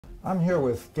I'm here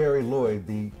with Gary Loyd,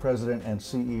 the President and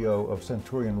CEO of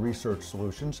Centurion Research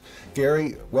Solutions.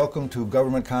 Gary, welcome to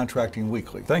Government Contracting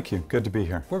Weekly. Thank you. Good to be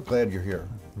here. We're glad you're here.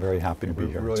 Very happy to be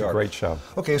here. Really it's a great show.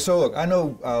 Okay, so look, I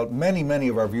know many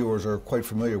of our viewers are quite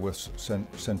familiar with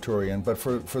Centurion, but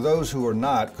for those who are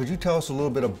not, could you tell us a little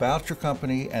bit about your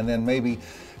company and then maybe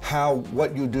how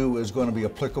what you do is going to be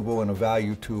applicable and of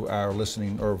value to our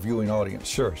listening or viewing audience?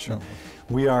 Sure.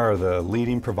 We are the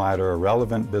leading provider of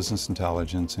relevant business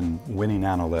intelligence and winning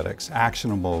analytics,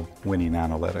 actionable winning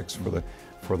analytics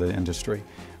for the industry.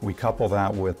 We couple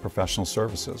that with professional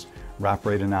services, wrap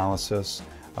rate analysis,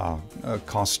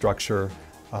 cost structure,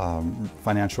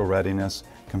 financial readiness,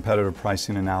 competitive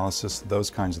pricing analysis, those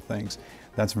kinds of things.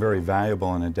 That's very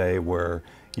valuable in a day where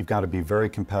you've got to be very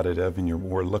competitive and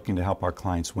we're looking to help our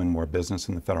clients win more business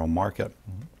in the federal market.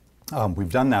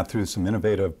 We've done that through some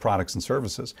innovative products and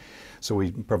services. So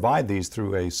we provide these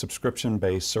through a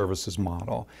subscription-based services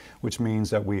model, which means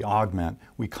that we augment,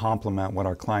 we complement what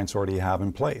our clients already have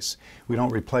in place. We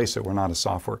don't replace it. We're not a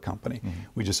software company.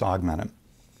 We just augment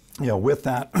it. With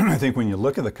that, I think when you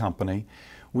look at the company,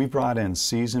 we brought in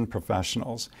seasoned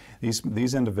professionals.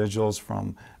 These individuals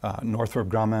from Northrop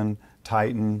Grumman,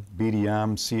 Titan,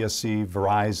 BDM, CSC,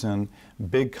 Verizon,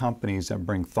 big companies that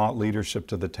bring thought leadership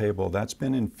to the table. That's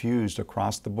been infused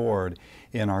across the board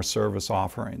in our service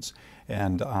offerings.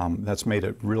 And that's made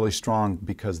it really strong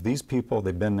because these people,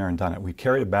 they've been there and done it. We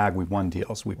carried a bag, we've won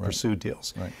deals, we've pursued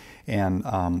deals. And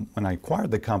when I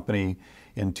acquired the company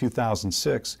in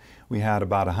 2006, we had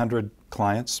about 100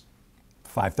 clients,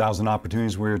 5,000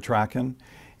 opportunities we were tracking,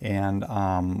 and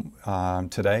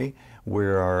today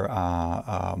we're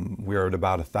at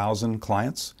about 1,000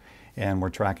 clients, and we're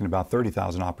tracking about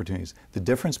 30,000 opportunities. The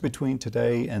difference between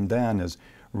today and then is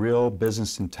real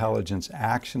business intelligence,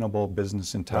 actionable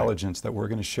business intelligence that we're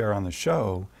going to share on the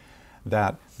show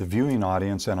that the viewing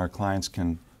audience and our clients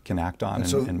can act on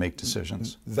and make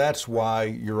decisions. That's why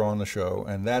you're on the show,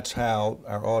 and that's how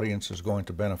our audience is going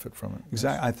to benefit from it.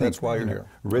 Exactly. I think that's why you're here.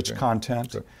 Rich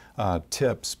content,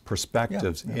 tips,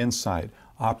 perspectives, insight,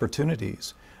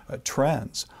 opportunities,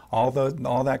 trends, all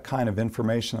that kind of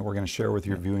information that we're going to share with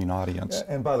your viewing audience.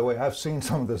 And by the way, I've seen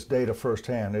some of this data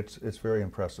firsthand. It's very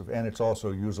impressive, and it's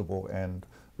also usable and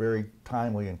very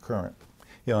timely and current.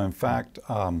 In fact,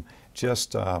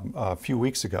 just a few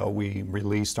weeks ago, we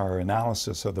released our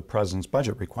analysis of the President's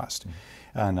budget request.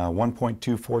 And a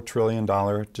 $1.24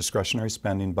 trillion discretionary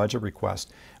spending budget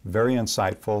request. Very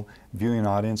insightful. Viewing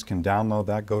audience can download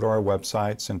that. Go to our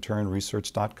website,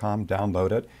 centurionresearch.com,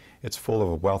 download it. It's full of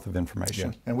a wealth of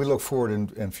information. And we look forward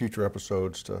in future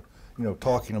episodes to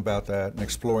talking about that and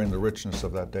exploring the richness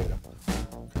of that data.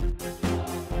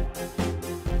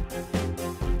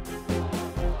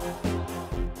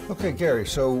 Okay, Gary,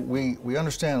 so we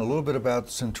understand a little bit about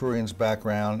Centurion's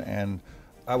background, and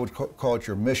I would call it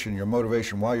your mission, your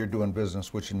motivation while you're doing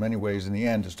business, which in many ways in the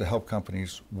end is to help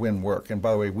companies win work. And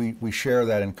by the way, we share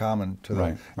that in common to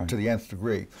the nth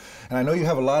degree. And I know you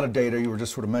have a lot of data, you were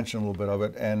just sort of mentioning a little bit of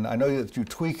it, and I know that you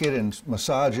tweak it and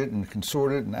massage it and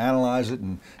consort it and analyze it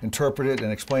and interpret it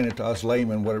and explain it to us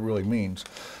laymen what it really means.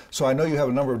 So I know you have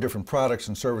a number of different products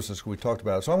and services we talked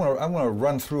about. So I'm going to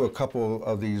run through a couple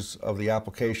of the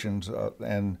applications,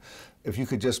 and if you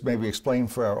could just maybe explain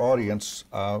for our audience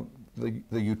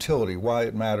the utility, why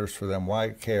it matters for them, why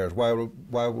it cares, why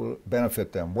will it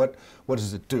benefit them, what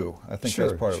does it do? I think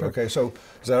that's part of it. Okay, so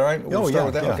is that all right? We'll start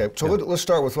with that? Okay, so let's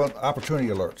start with opportunity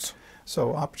alerts.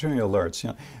 So opportunity alerts,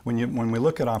 when we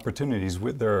look at opportunities,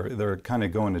 they're kind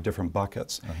of go into different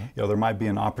buckets. There might be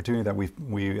an opportunity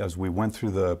that as we went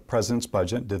through the President's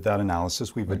budget, did that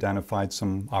analysis, we've identified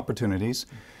some opportunities.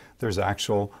 There's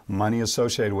actual money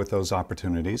associated with those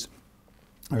opportunities.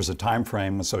 There's a time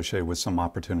frame associated with some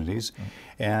opportunities,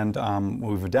 and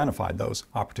we've identified those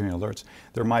opportunity alerts.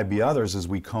 There might be others as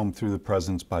we comb through the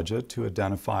President's budget to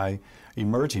identify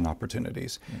emerging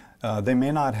opportunities. They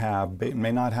may not have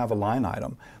a line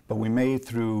item, but we may,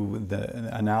 through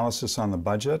the analysis on the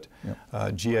budget,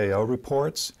 GAO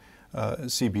reports,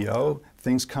 CBO,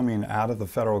 things coming out of the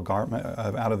federal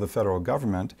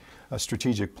government,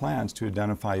 strategic plans to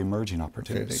identify emerging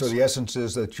opportunities. Okay, so the essence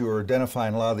is that you're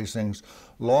identifying a lot of these things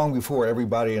long before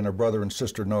everybody and their brother and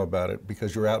sister know about it,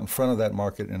 because you're out in front of that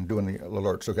market and doing the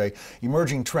alerts. Okay,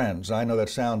 emerging trends. I know that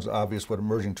sounds obvious what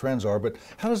emerging trends are, but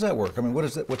how does that work? I mean,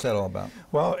 what's that all about?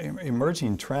 Well,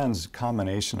 emerging trends,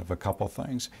 combination of a couple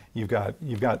things. You've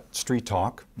got street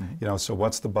talk. So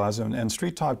what's the buzz? And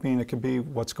street talk meaning it could be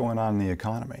what's going on in the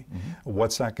economy.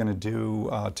 What's that going to do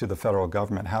to the federal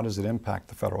government? How does it impact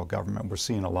the federal government? We're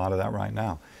seeing a lot of that right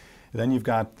now. Then you've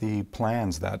got the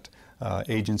plans that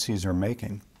agencies are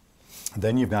making.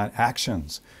 Then you've got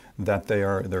actions that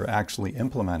they're actually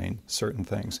implementing certain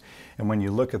things. And when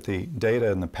you look at the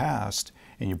data in the past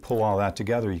and you pull all that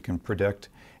together, you can predict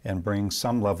and bring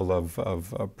some level of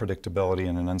predictability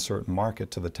in an uncertain market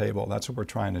to the table. That's what we're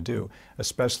trying to do,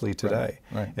 especially today,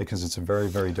 because it's a very,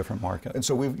 very different market. And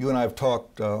so you and I have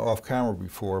talked off camera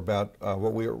before about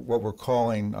what we're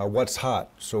calling what's hot.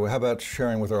 So how about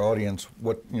sharing with our audience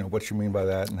what you mean by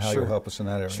that and how you'll help us in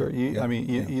that area? Sure. I mean,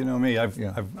 you know me.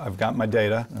 I've got my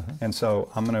data, and so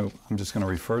I'm just going to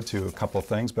refer to a couple of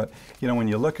things. But when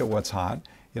you look at what's hot,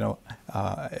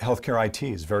 healthcare IT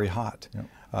is very hot.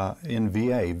 In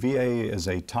VA is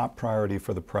a top priority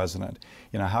for the president.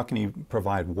 How can he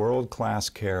provide world-class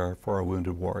care for our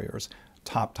wounded warriors?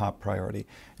 Top priority.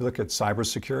 You look at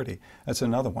cybersecurity, that's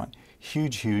another one.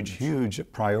 Huge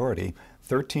priority.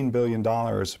 $13 billion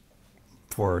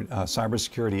for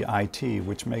cybersecurity IT,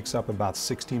 which makes up about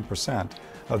 16%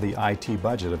 of the IT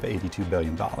budget of $82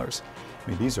 billion. I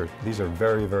mean, these are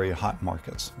very, very hot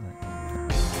markets.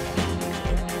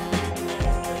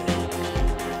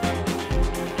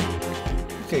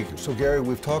 Okay, so Gary,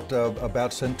 we've talked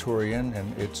about Centurion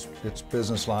and its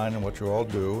business line and what you all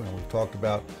do, and we've talked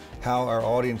about how our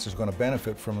audience is going to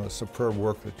benefit from the superb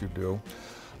work that you do.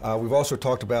 We've also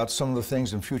talked about some of the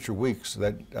things in future weeks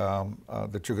that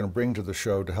you're going to bring to the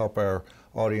show to help our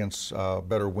audience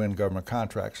better win government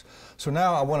contracts. So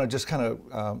now I want to just kind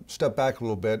of step back a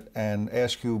little bit and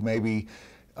ask you maybe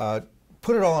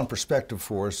put it all in perspective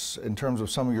for us in terms of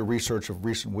some of your research of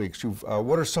recent weeks.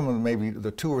 What are some of maybe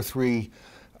the 2 or 3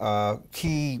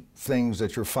 key things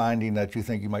that you're finding that you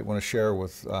think you might want to share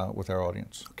with our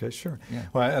audience? Okay, sure. Yeah.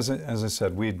 Well, as I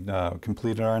said, we'd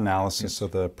completed our analysis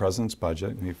of the President's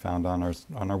budget. We found on our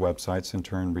website,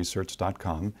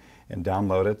 centurionresearch.com, and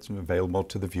download it. It's available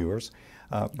to the viewers.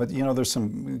 But there's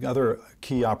some other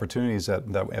key opportunities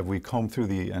that we combed through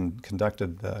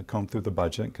combed through the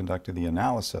budget and conducted the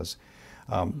analysis.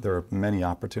 There are many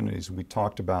opportunities. We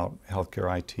talked about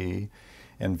healthcare IT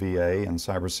and VA and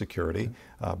cybersecurity,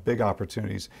 big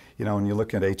opportunities. When you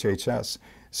look at HHS,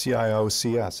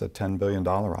 CIO-CS, a $10 billion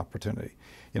opportunity.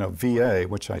 VA,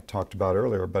 which I talked about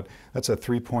earlier, but that's a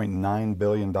 $3.9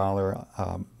 billion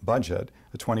budget,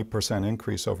 a 20%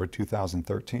 increase over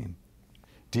 2013.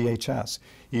 DHS,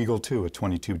 Eagle 2, a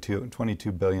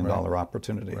 $22 billion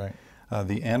opportunity.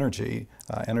 The energy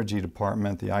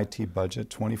department, the IT budget,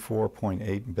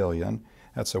 $24.8 billion.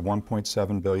 That's a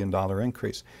 $1.7 billion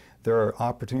increase. There are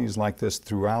opportunities like this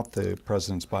throughout the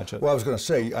President's budget. Well, I was going to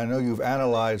say, I know you've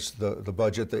analyzed the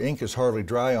budget. The ink is hardly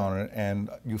dry on it,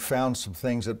 and you found some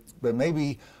things that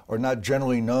maybe are not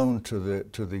generally known to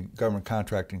the government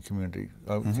contracting community.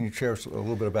 Can you share a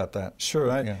little bit about that?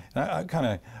 Sure. I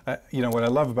kind of, what I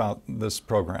love about this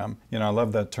program, I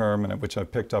love that term, and which I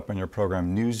picked up in your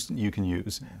program, news you can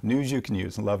use. News you can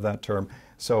use. I love that term.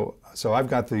 So I've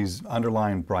got these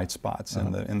underlying bright spots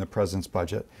in the President's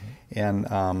budget, and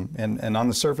on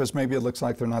the surface maybe it looks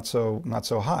like they're not so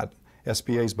hot.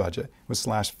 SBA's budget was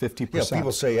slashed 50%. Yeah,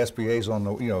 people say SBA's on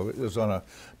the is on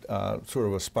a sort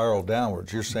of a spiral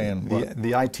downwards. You're saying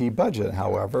the IT budget,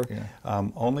 however,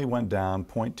 only went down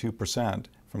 0.2%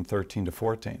 from 13 to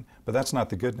 14. But that's not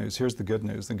the good news. Here's the good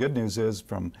news. The good news is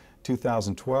from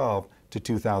 2012 to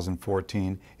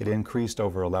 2014, it increased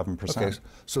over 11%. Okay,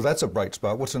 so that's a bright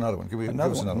spot. What's another one? Give us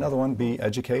another one. Another one be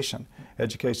education.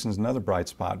 Education is another bright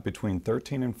spot. Between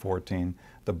 13 and 14,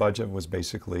 the budget was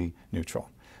basically neutral.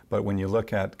 But when you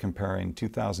look at comparing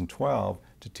 2012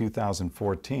 to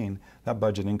 2014, that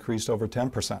budget increased over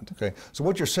 10%. Okay, so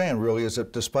what you're saying really is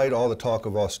that despite all the talk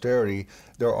of austerity,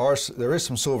 there is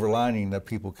some silver lining that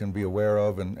people can be aware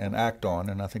of and act on,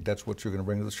 and I think that's what you're going to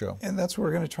bring to the show. And that's what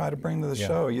we're going to try to bring to the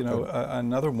show.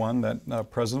 Another one that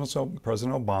President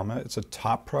Obama, it's a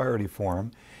top priority for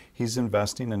him. He's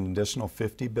investing an additional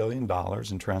 $50 billion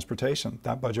in transportation.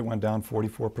 That budget went down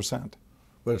 44%.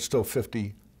 But it's still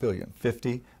 $50 billion.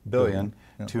 $50 billion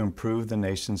to improve the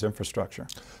nation's infrastructure.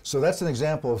 So that's an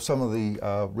example of some of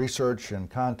the research and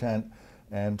content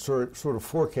and sort of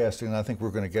forecasting I think we're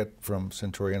going to get from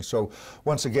Centurion. So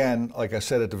once again, like I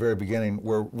said at the very beginning,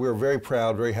 we're very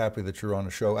proud, very happy that you're on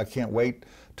the show. I can't wait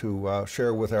to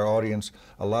share with our audience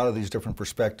a lot of these different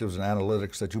perspectives and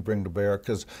analytics that you bring to bear,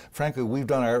 because frankly we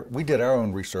did our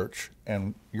own research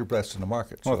and you're best in the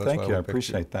market. So well, thank you. I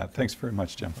appreciate that. Thanks very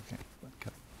much, Jim. Okay.